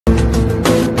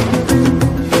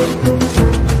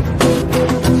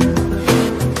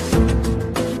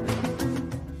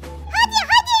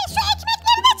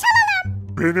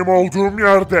Benim olduğum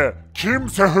yerde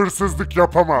kimse hırsızlık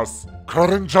yapamaz.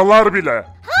 Karıncalar bile.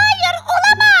 Hayır,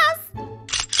 olamaz.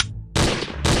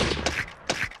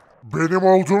 Benim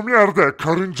olduğum yerde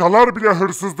karıncalar bile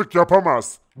hırsızlık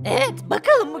yapamaz. Evet,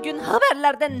 bakalım bugün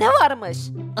haberlerde ne varmış?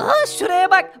 Aa,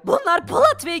 şuraya bak, bunlar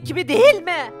Polat ve ekibi değil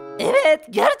mi? Evet,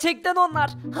 gerçekten onlar.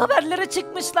 Haberlere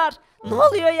çıkmışlar. Ne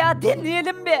oluyor ya,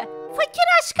 dinleyelim bir. Fakir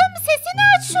aşkım, sesini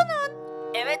aç şunun.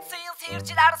 Evet sayın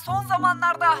seyirciler, son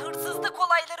zamanlarda hırsızlık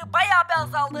olayları bayağı bir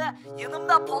azaldı.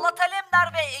 Yanımda Polat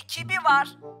Alemdar ve ekibi var.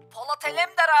 Polat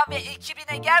Alemdar abi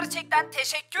ekibine gerçekten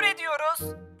teşekkür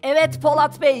ediyoruz. Evet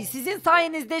Polat Bey, sizin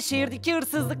sayenizde şehirdeki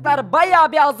hırsızlıklar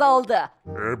bayağı bir azaldı.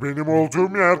 Benim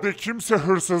olduğum yerde kimse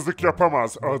hırsızlık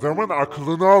yapamaz. Adamın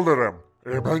aklını alırım.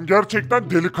 Ben gerçekten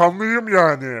delikanlıyım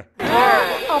yani.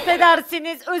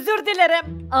 Affedersiniz, özür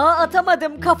dilerim.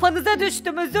 Atamadım, kafanıza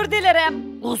düştüm, özür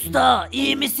dilerim. Usta,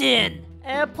 iyi misin?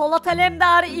 Polat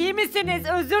Alemdar, iyi misiniz?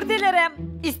 Özür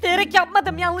dilerim. İsteyerek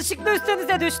yapmadım, yanlışlıkla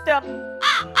üstünüze düştüm.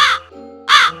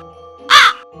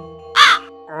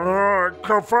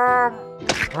 Kafam.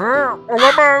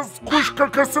 Olamaz. Kuş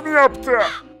kakasını yaptı.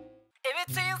 Evet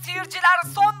sayın seyirciler,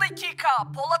 son dakika.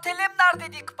 Polat Alemdar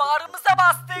dedik, bağrımıza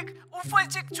bastık.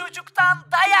 Ufacık çocuktan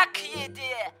dayak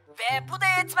yedi. Ve bu da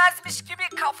yetmezmiş gibi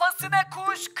kafasına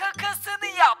kuş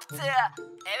kakasını yaptı.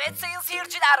 Evet sayın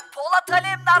seyirciler, Polat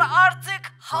Alemdar artık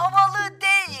havalı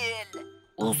değil.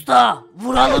 Usta,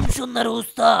 vuralım şunları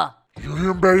usta.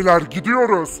 Yürüyün beyler,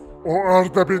 gidiyoruz. O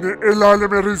Arda beni el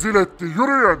aleme rezil etti.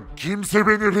 Yürüyün. Kimse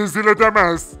beni rezil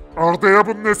edemez. Arda'ya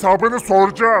bunun hesabını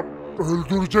soracağım.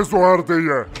 Öldüreceğiz o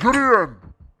Arda'yı. Yürüyün.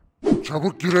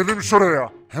 Çabuk girelim şuraya.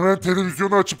 Hemen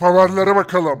televizyonu açıp haberlere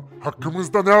bakalım.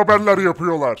 Hakkımızda ne haberler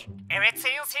yapıyorlar? Evet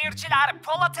sayın seyirciler,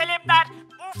 Polat Alemdar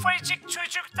ufacık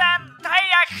çocuktan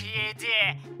dayak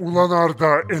yedi. Ulan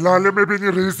Arda, el aleme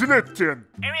beni rezil ettin.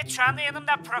 Evet, şu anda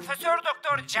yanımda Profesör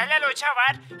Doktor Celal Hoca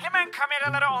var. Hemen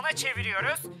kameraları ona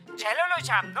çeviriyoruz. Celal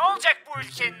Hocam, ne olacak bu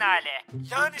ülkenin hali?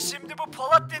 Yani şimdi bu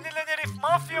Polat denilen herif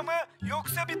mafya mı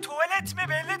yoksa bir tuvalet mi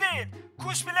belli değil.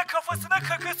 Kuş bile kafasına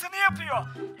kakasını yapıyor.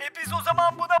 Biz o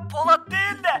zaman buna Polat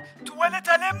değil de Tuvalet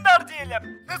Alemdar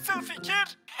diyelim. Nasıl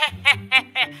fikir?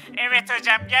 Evet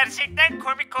hocam, gerçekten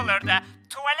komik olurdu.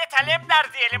 Tuvalet Alemdar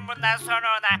diyelim bundan sonra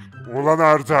ona. Ulan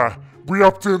Arda, bu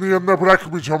yaptığını yanına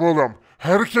bırakmayacağım oğlum.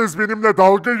 Herkes benimle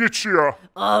dalga geçiyor.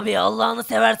 Abi Allah'ını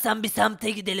seversen bir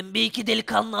semte gidelim, bir iki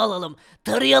delikanlı alalım.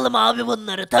 Tarayalım abi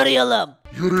bunları, tarayalım.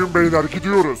 Yürüyün beyler,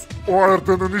 gidiyoruz. O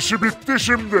Arda'nın işi bitti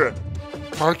şimdi.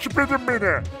 Takip edin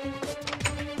beni.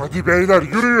 Hadi beyler,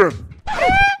 yürüyün.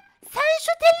 Sen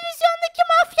şu televizyondaki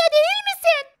mafya değil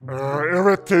misin?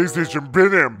 Evet teyzeciğim,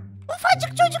 benim.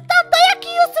 Ufacık çocuktan dayak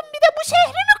yiyorsun, bir de bu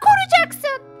şehri mi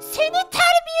koruyacaksın? Seni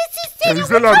terbiyesiz seni.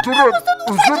 Teyzeler durun.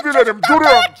 Özür dilerim, durun.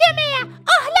 Dayak yemeye.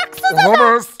 Ahlaksız adam.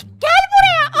 Olamaz. Gel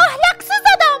buraya, ahlaksız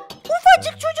adam.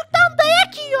 Ufacık çocuktan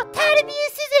dayak yiyor,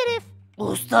 terbiyesiz herif.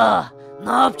 Usta,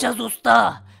 ne yapacağız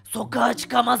usta? Sokağa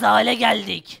çıkamaz hale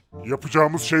geldik.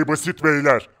 Yapacağımız şey basit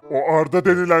beyler. O Arda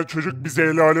denilen çocuk bizi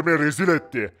el aleme rezil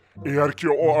etti. Eğer ki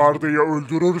o Arda'yı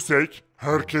öldürürsek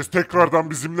herkes tekrardan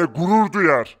bizimle gurur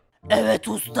duyar. Evet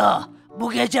usta,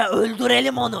 bu gece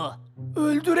öldürelim onu.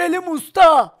 Öldürelim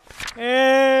usta.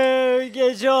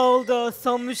 Gece oldu.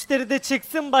 Son müşteri de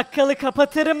çıksın, bakkalı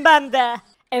kapatırım ben de.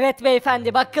 Evet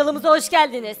beyefendi, bakkalımıza hoş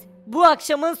geldiniz. Bu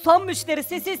akşamın son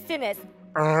müşterisi sizsiniz.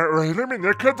 Öyle mi?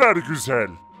 Ne kadar güzel.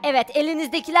 Evet,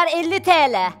 elinizdekiler 50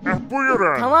 TL.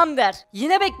 Buyurun. Tamamdır.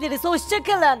 Yine bekleriz, hoşça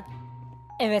kalın.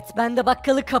 Evet, ben de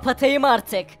bakkalı kapatayım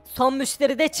artık. Son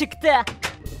müşteri de çıktı.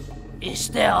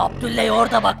 İşte Abdüley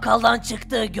orada bakkaldan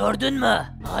çıktı, gördün mü?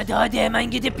 Hadi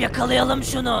hemen gidip yakalayalım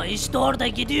şunu. İşte orada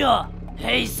gidiyor.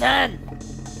 Hey sen!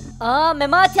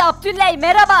 Memati, Abdüley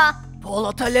merhaba.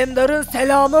 Polat Alemdar'ın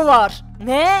selamı var.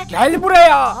 Ne? Gel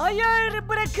buraya. Hayır,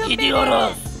 bırakın Gidiyoruz.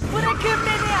 beni. Bırakın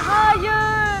beni,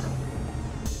 hayır.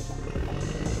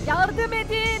 Yardım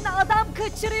edin, adam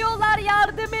kaçırıyorlar,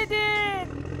 yardım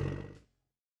edin.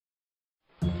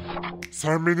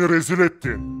 Sen beni rezil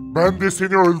ettin. Ben de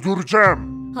seni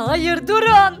öldüreceğim. Hayır,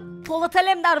 durun. Polat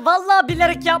Alemdar, vallahi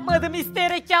bilerek yapmadım,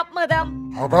 isteyerek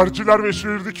yapmadım. Haberciler ve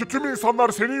şehirdeki tüm insanlar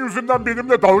senin yüzünden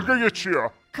benimle dalga geçiyor.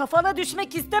 Kafana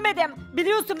düşmek istemedim.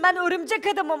 Biliyorsun ben örümcek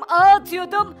adamım, ağ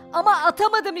atıyordum ama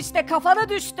atamadım, işte kafana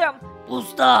düştüm.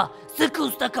 Usta, sık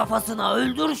usta kafasına,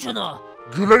 öldür şunu.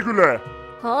 Güle güle.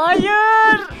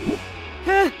 Hayır.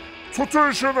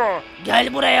 Tutun şunu.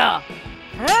 Gel buraya.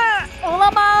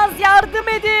 Olamaz, yardım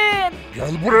edin.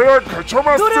 Gel buraya,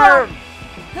 kaçamazsın. Durun.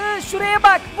 Şuraya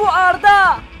bak, bu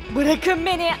Arda. Bırakın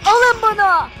beni, alın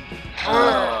bunu.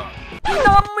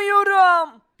 İnanmıyorum.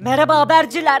 Merhaba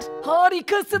haberciler.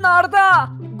 Harikasın Arda.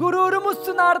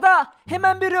 gururumuzsun Arda.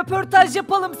 Hemen bir röportaj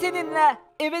yapalım seninle.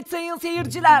 Evet sayın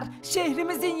seyirciler,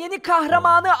 şehrimizin yeni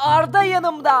kahramanı Arda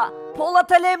yanımda.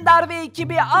 Polat Alemdar ve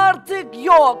ekibi artık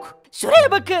yok.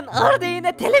 Şuraya bakın, Arda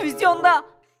yine televizyonda.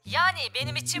 Yani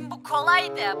benim için bu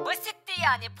kolaydı, basitti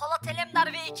yani. Polat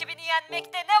Alemdar ve ekibini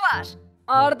yenmekte ne var?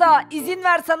 Arda, izin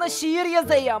ver sana şiir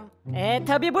yazayım.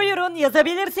 Tabi buyurun,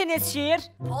 yazabilirsiniz şiir.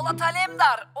 Polat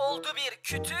Alemdar oldu bir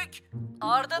kütük.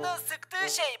 Arda'nın sıktığı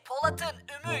şey Polat'ın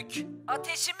ümük.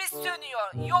 Ateşimiz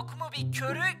sönüyor, yok mu bir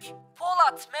körük?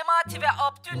 Polat, Memati ve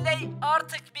Abdülley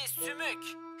artık bir sümük.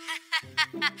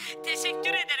 Teşekkür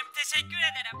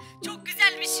ederim. Çok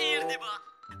güzel bir şiirdi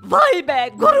bu. Vay be,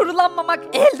 gururlanmamak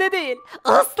elde değil.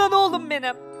 Aslan oğlum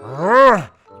benim.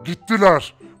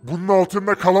 Gittiler. Bunun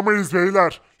altında kalamayız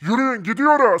beyler. Yürüyün,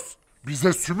 gidiyoruz.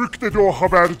 Bize sümük dedi o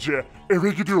haberci. Eve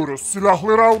gidiyoruz,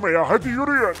 silahları almaya, hadi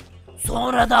yürüyün.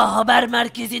 Sonra da haber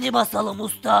merkezini basalım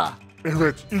usta.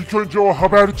 Evet, ilk önce o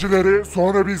habercileri,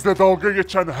 sonra bizle dalga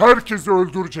geçen herkesi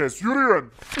öldüreceğiz.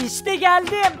 Yürüyün. İşte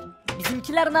geldim.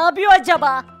 Bizimkiler ne yapıyor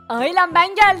acaba? Ailem,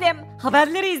 ben geldim.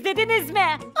 Haberleri izlediniz mi?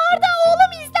 Arda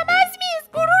oğlum, izlemez miyiz?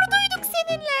 Gurur duyduk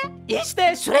seninle.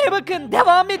 İşte şuraya bakın,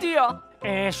 devam ediyor.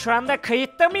 Şu anda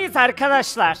kayıtta mıyız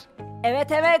arkadaşlar?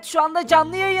 Evet, şu anda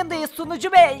canlı yayındayız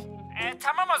sunucu bey.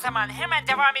 Tamam o zaman hemen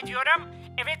devam ediyorum.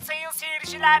 Evet sayın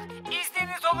seyirciler,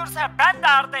 izniniz olursa ben de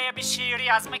Arda'ya bir şiir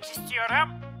yazmak istiyorum.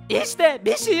 İşte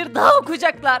bir şiir daha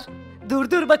okuyacaklar.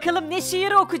 Dur bakalım ne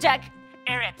şiiri okuyacak.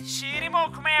 Evet, şiirimi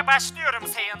okumaya başlıyorum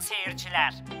sayın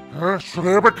seyirciler.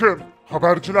 Şuraya bakın.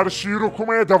 Haberciler şiir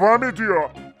okumaya devam ediyor.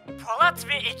 Polat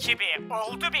ve ekibi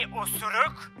oldu bir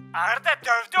osuruk. Arda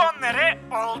dövdü onları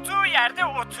olduğu yerde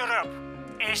oturup.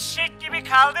 Eşek gibi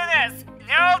kaldınız.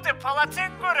 Ne oldu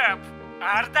Polat'ın grup?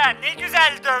 Arda ne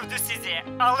güzel dövdü sizi.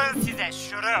 Alın size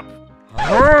şurup.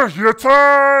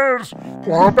 Yeter.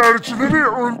 O habercileri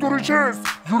öldüreceğiz.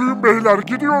 Yürüyün beyler,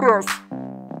 gidiyoruz.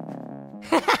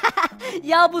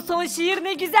 Ya bu son şiir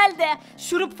ne güzeldi.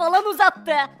 Şurup falan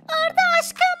uzattı. Arda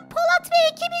aşkım, Polat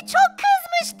ve ekibi çok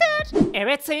kızmıştır.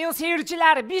 Evet sayın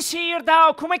seyirciler, bir şiir daha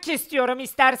okumak istiyorum,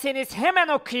 isterseniz hemen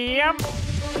okuyayım.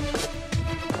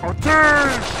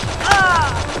 Ateş!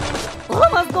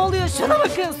 Olamaz, ne oluyor, şuna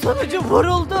bakın, sonucu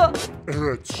vuruldu.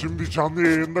 Evet, şimdi canlı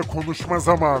yayında konuşma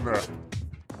zamanı.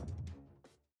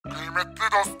 Kıymetli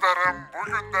dostlarım,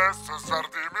 bugün de söz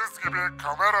verdiğimiz gibi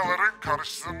kameraların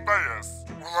karşısındayız.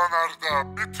 Ulan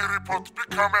Arda, bir tripod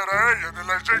bir kameraya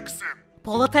yenileceksin.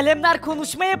 Polat Alemdar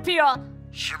konuşma yapıyor.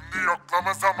 Şimdi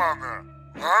yoklama zamanı.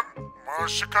 Lan,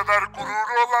 maaşı kadar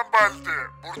gururu olan Baldi,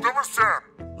 burada mısın?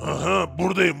 Aha,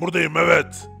 buradayım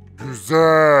evet.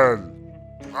 Güzel.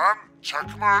 Lan,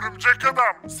 çakma örümcek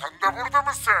adam, sen de burada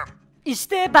mısın?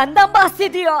 İşte benden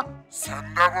bahsediyor. Sen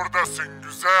de buradasın,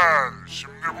 güzel.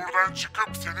 Şimdi buradan çıkıp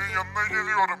senin yanına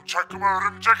geliyorum, çakma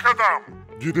örümcek adam.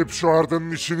 Gidip şu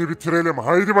Arda'nın işini bitirelim,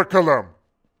 haydi bakalım.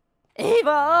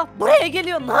 Eyvah, buraya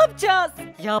geliyor, ne yapacağız?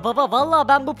 Ya baba, vallahi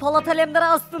ben bu Polat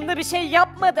Alemdar'a aslında bir şey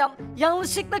yapmadım.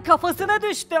 Yanlışlıkla kafasına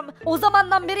düştüm. O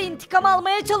zamandan beri intikam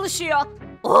almaya çalışıyor.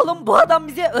 Oğlum, bu adam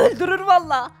bizi öldürür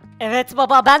vallahi. Evet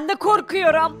baba, ben de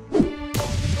korkuyorum.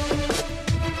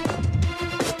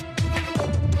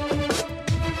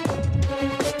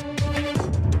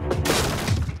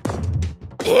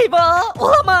 Eyvah,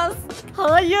 olamaz.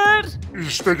 Hayır.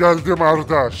 İşte geldim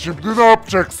Arda, şimdi ne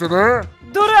yapacaksın ha?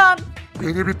 Durun.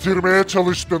 Beni bitirmeye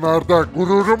çalıştın Arda,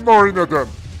 gururumla oynadın.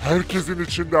 Herkesin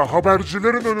içinde,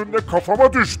 habercilerin önünde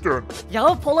kafama düştün.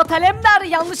 Ya Polat Alemdar,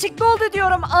 yanlışlıkla oldu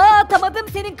diyorum. Atamadım,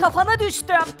 senin kafana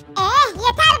düştüm.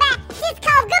 Yeter be, siz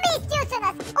kavga mı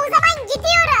istiyorsunuz? O zaman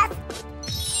gidiyoruz.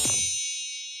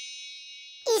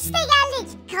 İşte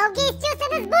geldik. Kavga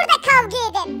istiyorsanız burada kavga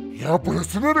edin. Ya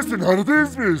burası neresi,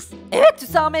 neredeyiz biz? Evet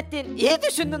Hüsamettin, iyi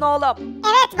düşündün oğlum.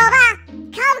 Evet baba.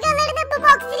 Kavgalarını bu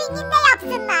boks ringinde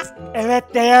yapsınlar.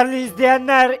 Evet değerli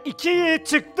izleyenler, iki yiğit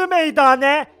çıktı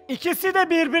meydane, ikisi de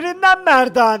birbirinden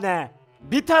merdane.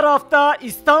 Bir tarafta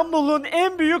İstanbul'un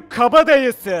en büyük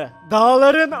kabadayısı,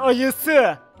 dağların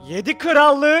ayısı, 7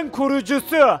 krallığın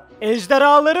kurucusu,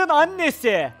 ejderhaların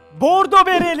annesi, bordo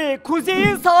bereli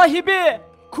kuzeyin sahibi,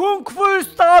 Kung Fu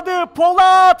üstadı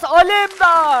Polat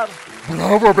Alemdar.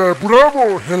 Bravo be,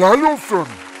 bravo, helal olsun.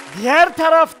 Diğer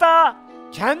tarafta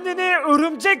kendini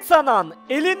örümcek sanan,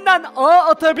 elinden ağ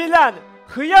atabilen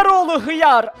Hıyaroğlu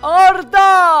Hıyar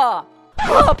Arda.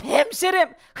 Hop hemşerim,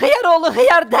 Hıyaroğlu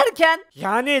hıyar derken?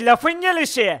 Yani lafın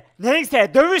gelişi.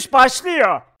 Neyse, dövüş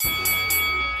başlıyor.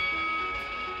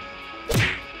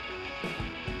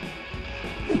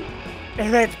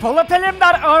 Evet, Polat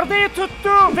Alemdar Arda'yı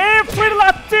tuttu ve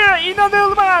fırlattı.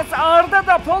 İnanılmaz. Arda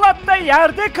da Polat da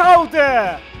yerde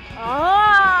kaldı.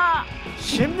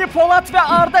 Şimdi Polat ve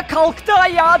Arda kalktı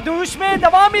ayağa, dövüşmeye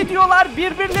devam ediyorlar,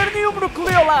 birbirlerini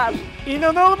yumrukluyorlar.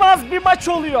 İnanılmaz bir maç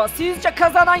oluyor. Sizce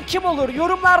kazanan kim olur?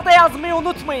 Yorumlarda yazmayı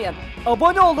unutmayın.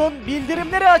 Abone olun,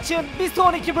 bildirimleri açın, bir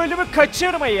sonraki bölümü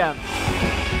kaçırmayın.